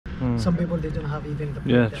Some people they don't have even the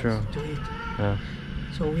Yeah, food true. to eat. Yeah.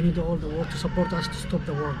 So we need all the world to support us to stop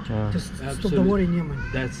the war. Yeah. To stop the war in Yemen.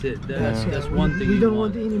 That's it. That's one thing. We don't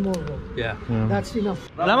want any more war. Yeah. That's enough.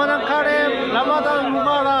 Ramadan Kareem, Ramadan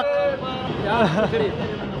Mubarak.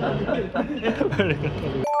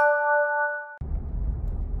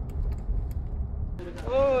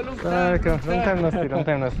 Long time no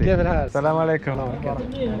see. كيف الحال؟ Salam alaikum.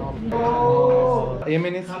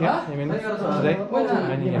 Yemenis here? Yemenis today?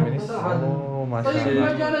 Many Yemenis. Oh, mashallah.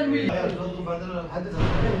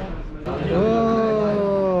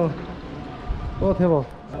 Oh, 대박.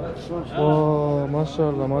 Oh,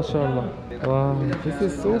 mashallah, mashallah. Wow, this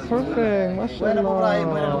is so perfect, mashallah.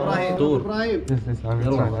 This is, I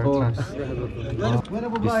will try.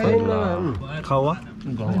 Bismillah. Kawa?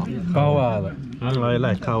 Kawa. I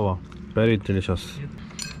like kawa. Very delicious.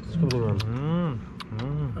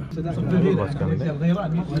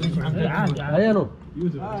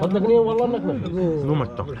 صدقني والله انك نو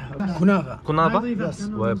مكتوب كنافة. كنافة؟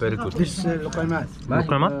 very good. This لقيمات.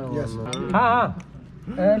 مقيمات؟ ها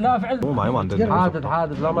لا فعلا مو معي ما عندنا.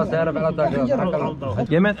 حادث لا ما تعرف على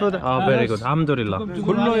Yemen food? very good. Alhamdulillah.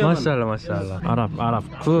 ما شاء الله ما شاء الله. Arab.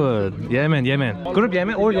 Good. Yemen. Group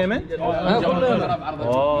Yemen? All Yemen?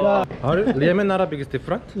 Oh. Yemen Arabic is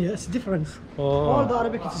different? Yes, different. Oh. All the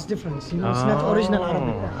Arabic is different. You know, it's not original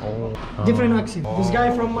Arabic. Different accent. This guy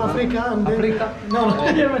from Africa and then... Africa? No,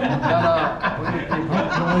 Yemen.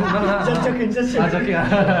 Just joking.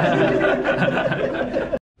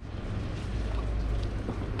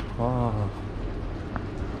 Wow.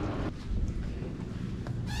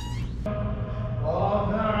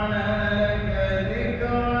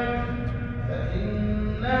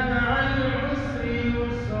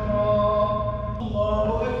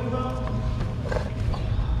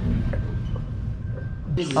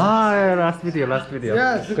 Last video.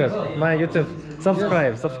 Yes. Good. My YouTube.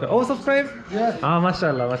 Subscribe. Oh, subscribe? Yes.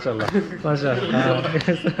 mashallah. Yes.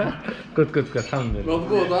 Good.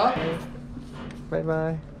 Alhamdulillah.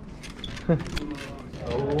 Bye.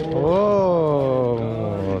 Oh,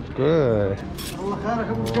 good. الله خيرك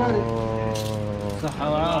ابو كاري. صحة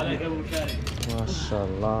وعافية ابو كاري. ما شاء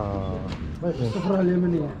الله. السفرة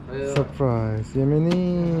اليمنية. Surprise, Yemeni.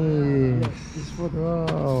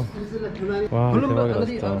 Wow.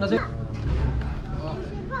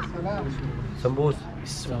 سمبوس.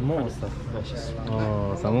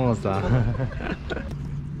 Oh, samosa.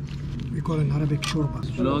 We call in Arabic شوربة.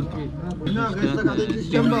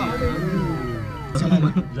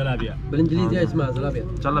 زلابيا. بالانجليزي اسمها زلابيا.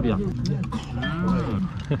 جلابيا.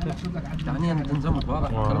 يعني أنا تنزمط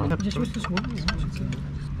واضح.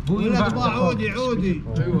 عودي.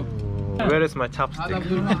 Where is my chopstick?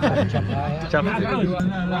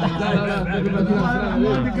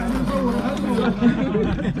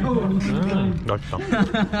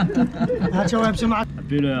 هات شواب سمعت.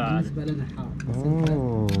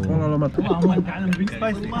 والله ما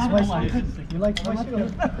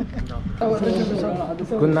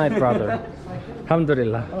Good night, brother.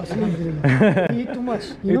 Alhamdulillah. Eat too much.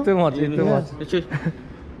 Eat too much.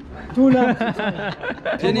 Too long.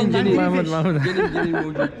 جنين Mahmoud.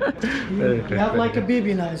 موجود. You have like a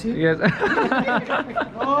baby now, see? Yes.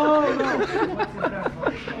 Oh no.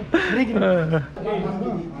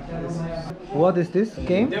 What is this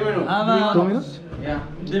game? Dominos? Yeah.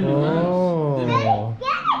 Oh.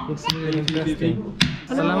 Looks really interesting.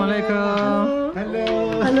 Assalamu alaikum.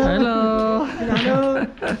 Hello.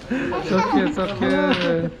 So cute.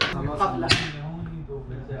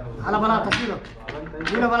 على بلاطة كيلو.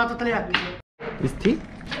 كيلو بلاطة طليان. Is tea?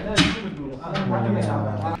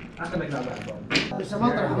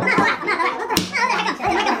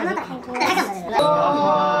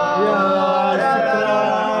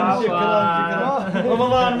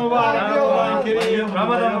 رمضان مبارك.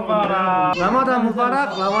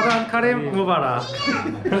 رمضان كريم مبارك.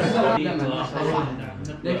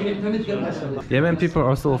 Yemen people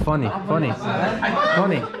are so funny.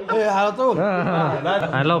 على طول.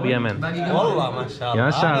 I love Yemen. والله ما شاء الله.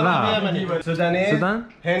 ما شاء الله. سودان.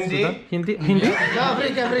 Hindi. لا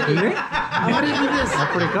أفريقيا.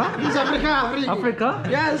 Africa? He's Africa?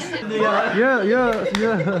 Yes.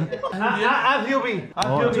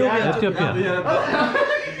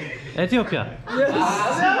 Ethiopia.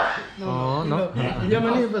 Oh no.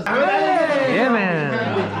 يمني بس. Yemen.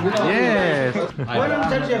 Yes. وين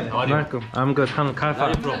مترجم؟ Welcome. I'm good.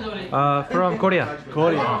 From Korea.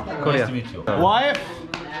 Korea. Nice to meet you. Wife?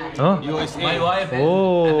 Oh. USA. My wife.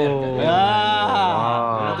 Oh.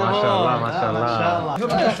 Wow. Mashallah.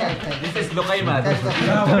 This is Luqaymat.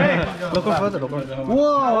 Local food.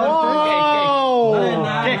 Wow.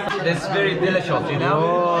 It's very delicious, you know.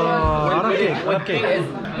 Oh. What cake?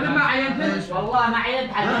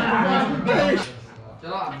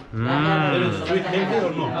 Sweet healthy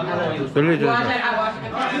or no? Delicious.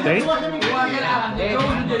 They?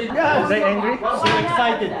 They angry? So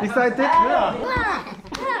excited. Excited? Yeah.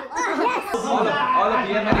 All of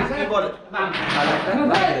Yemenis people.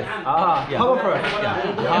 How first?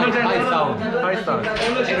 High sound. High sound.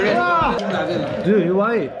 Dude,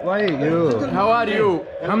 why you? How are you?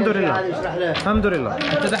 Alhamdulillah. Alhamdulillah.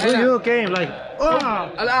 So you came like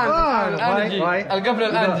الآن why? القفل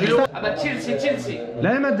الآن هذا تشيلسي.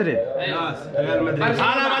 لا مدريد.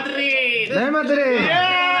 أنا مدريد. لا مدريد.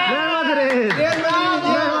 لا مدريد. لا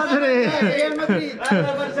مدريد.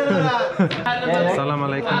 السلام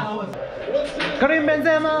عليكم. Karim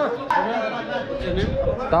Benzema.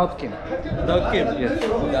 Daud Kim. Daud Kim. Yes.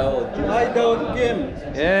 Hi Daud Kim.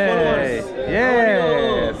 Yay.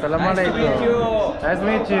 Yay. Salam alaikum. Nice to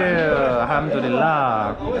meet you.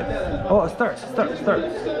 Alhamdulillah. Oh, start.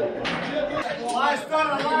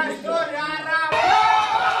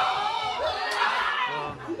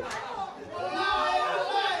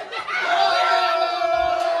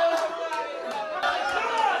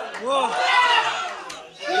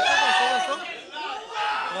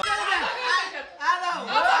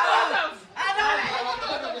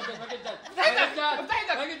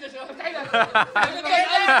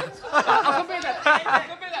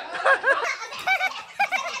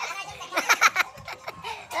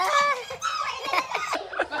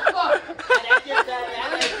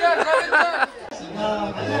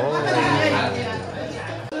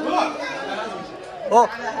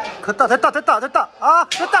 됐다. 아,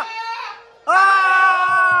 됐다.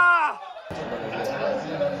 아!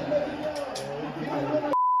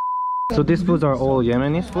 So these foods are all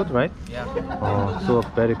Yemeni food, right? Yeah. Oh, so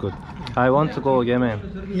very good. I want to go Yemen.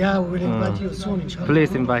 Yeah, we will invite you soon, inshallah.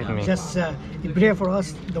 Please invite me. Just pray for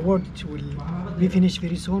us. The work will be finished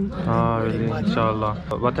very soon. Ah, We'll really? invite you. Inshallah.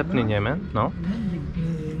 What happened in Yemen? No?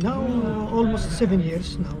 Now, almost 7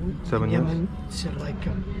 years now. 7 in years? Yemen, it's like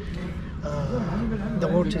the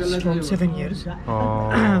war is from 7 years. Oh.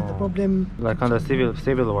 The problem. Like under civil war.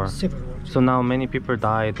 Civil war. So now many people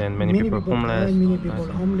died and many people homeless. died, many people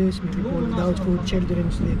homeless, many people without food, children,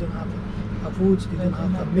 they don't have food, they don't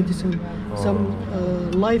have medicine, some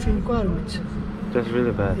life requirements. That's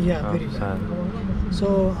really bad. Yeah, Oh, very bad. sad.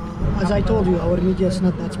 So, as I told you, our media is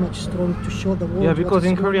not that much strong to show the world. Yeah, what because is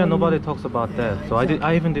in going Korea on. nobody talks about that. So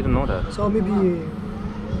I even didn't know that. So maybe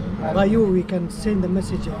by you we can send the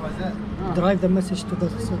message, drive the message to the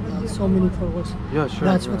so many followers. Yeah, sure.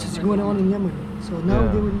 That's what is going on in Yemen. So now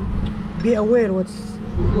Yeah. they will be aware what's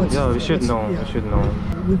Yeah, we should know. yeah. We should know.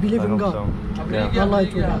 We believe I in hope God. so. Yeah. Allah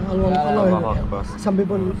to Allah Allahu will Akbar. help. Some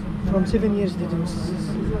people from 7 years didn't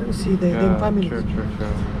see their families True.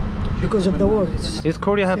 because of the war. Is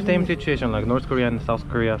Korea have 7 same years. situation like North Korea and South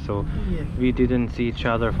Korea? So Yeah. we didn't see each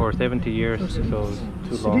other for 70 years. So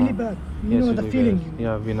too It's long. really bad. You Yes, know the really feeling. bad.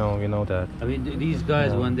 Yeah, we know that. I mean, these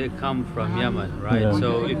guys, when they come from Yemen, right?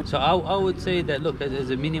 Yeah. So I would say that, look,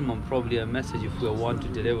 as a minimum, probably a message if we want to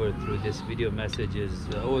deliver through this video message is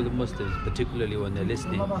all the Muslims, particularly when they're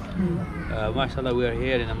listening. MashaAllah, we are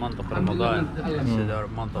here in the month of Ramadan. This is our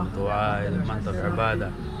month of dua, the month of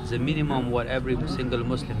ibadah. The minimum what every single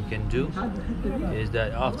Muslim can do is that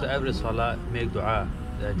after every salah, make dua.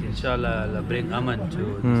 That inshallah Allah bring aman to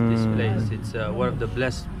this place. It's one of the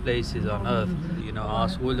blessed places on earth. You know,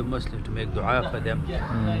 ask all the Muslims to make dua for them.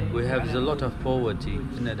 We have there's a lot of poverty.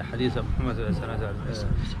 In the hadith of Muhammad the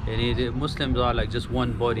Muslims are like just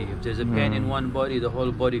one body. If there's a pain in one body, the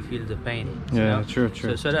whole body feels the pain. You Yeah, know? true.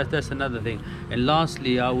 So that's another thing. And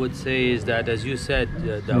lastly, I would say is that, as you said,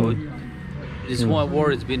 Daud, this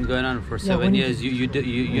war has been going on for 7 years.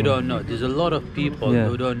 You don't know. There's a lot of people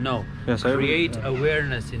who don't know. Yes, I Create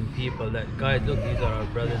awareness in people that, guys, look, these are our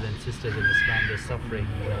brothers and sisters in Islam. They're suffering.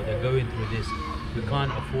 You know, they're going through this. We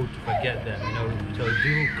can't afford to forget them. You know, so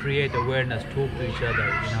do create awareness. Talk to each other.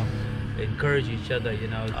 You know, encourage each other. You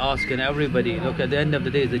know, asking everybody. Look, at the end of the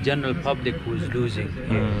day, it's the general public who's losing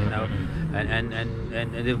here. You know,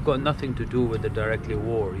 and they've got nothing to do with the directly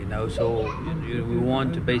war. You know, so we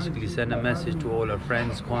want to basically send a message to all our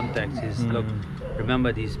friends, contacts. Is look,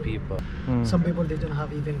 remember these people. Some people they don't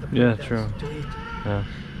have even the Yeah, food true. to eat. Yeah.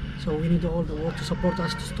 So we need all the world to support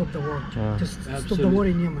us to stop the war. Yeah. To stop the Absolutely. war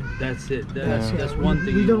in Yemen. That's it. Yeah. That's one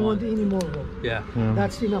thing We you don't want any more war. Yeah.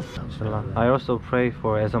 That's enough. Inshallah. I also pray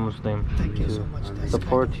for as a Muslim Thank you to so much. That's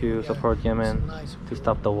support kind of you, yeah. support Yemen It's nice. to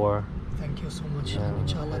stop the war. Thank you so much.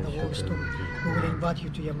 Inshallah, the war stop. We will invite you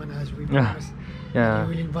to Yemen as we promised. Yeah.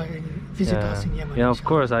 You will visit us in Yemen. Yeah, of inshallah.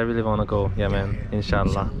 course. I really want to go Yemen,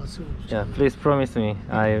 inshallah. Soon. Yeah, please promise me.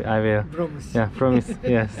 I will. Promise. Yeah, promise.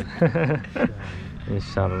 Yes.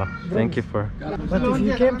 Inshallah. Thank you for. But if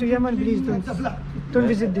you came to Yemen, please don't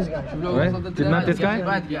visit this guy. Right? Did not this guy?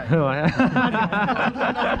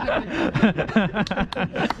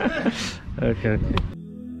 Okay.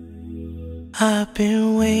 I've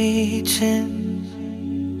been waiting,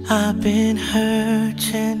 I've been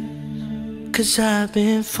hurting, 'cause I've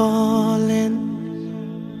been falling.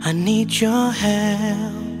 I need your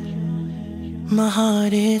help. My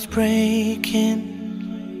heart is breaking,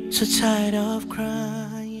 so tired of crying.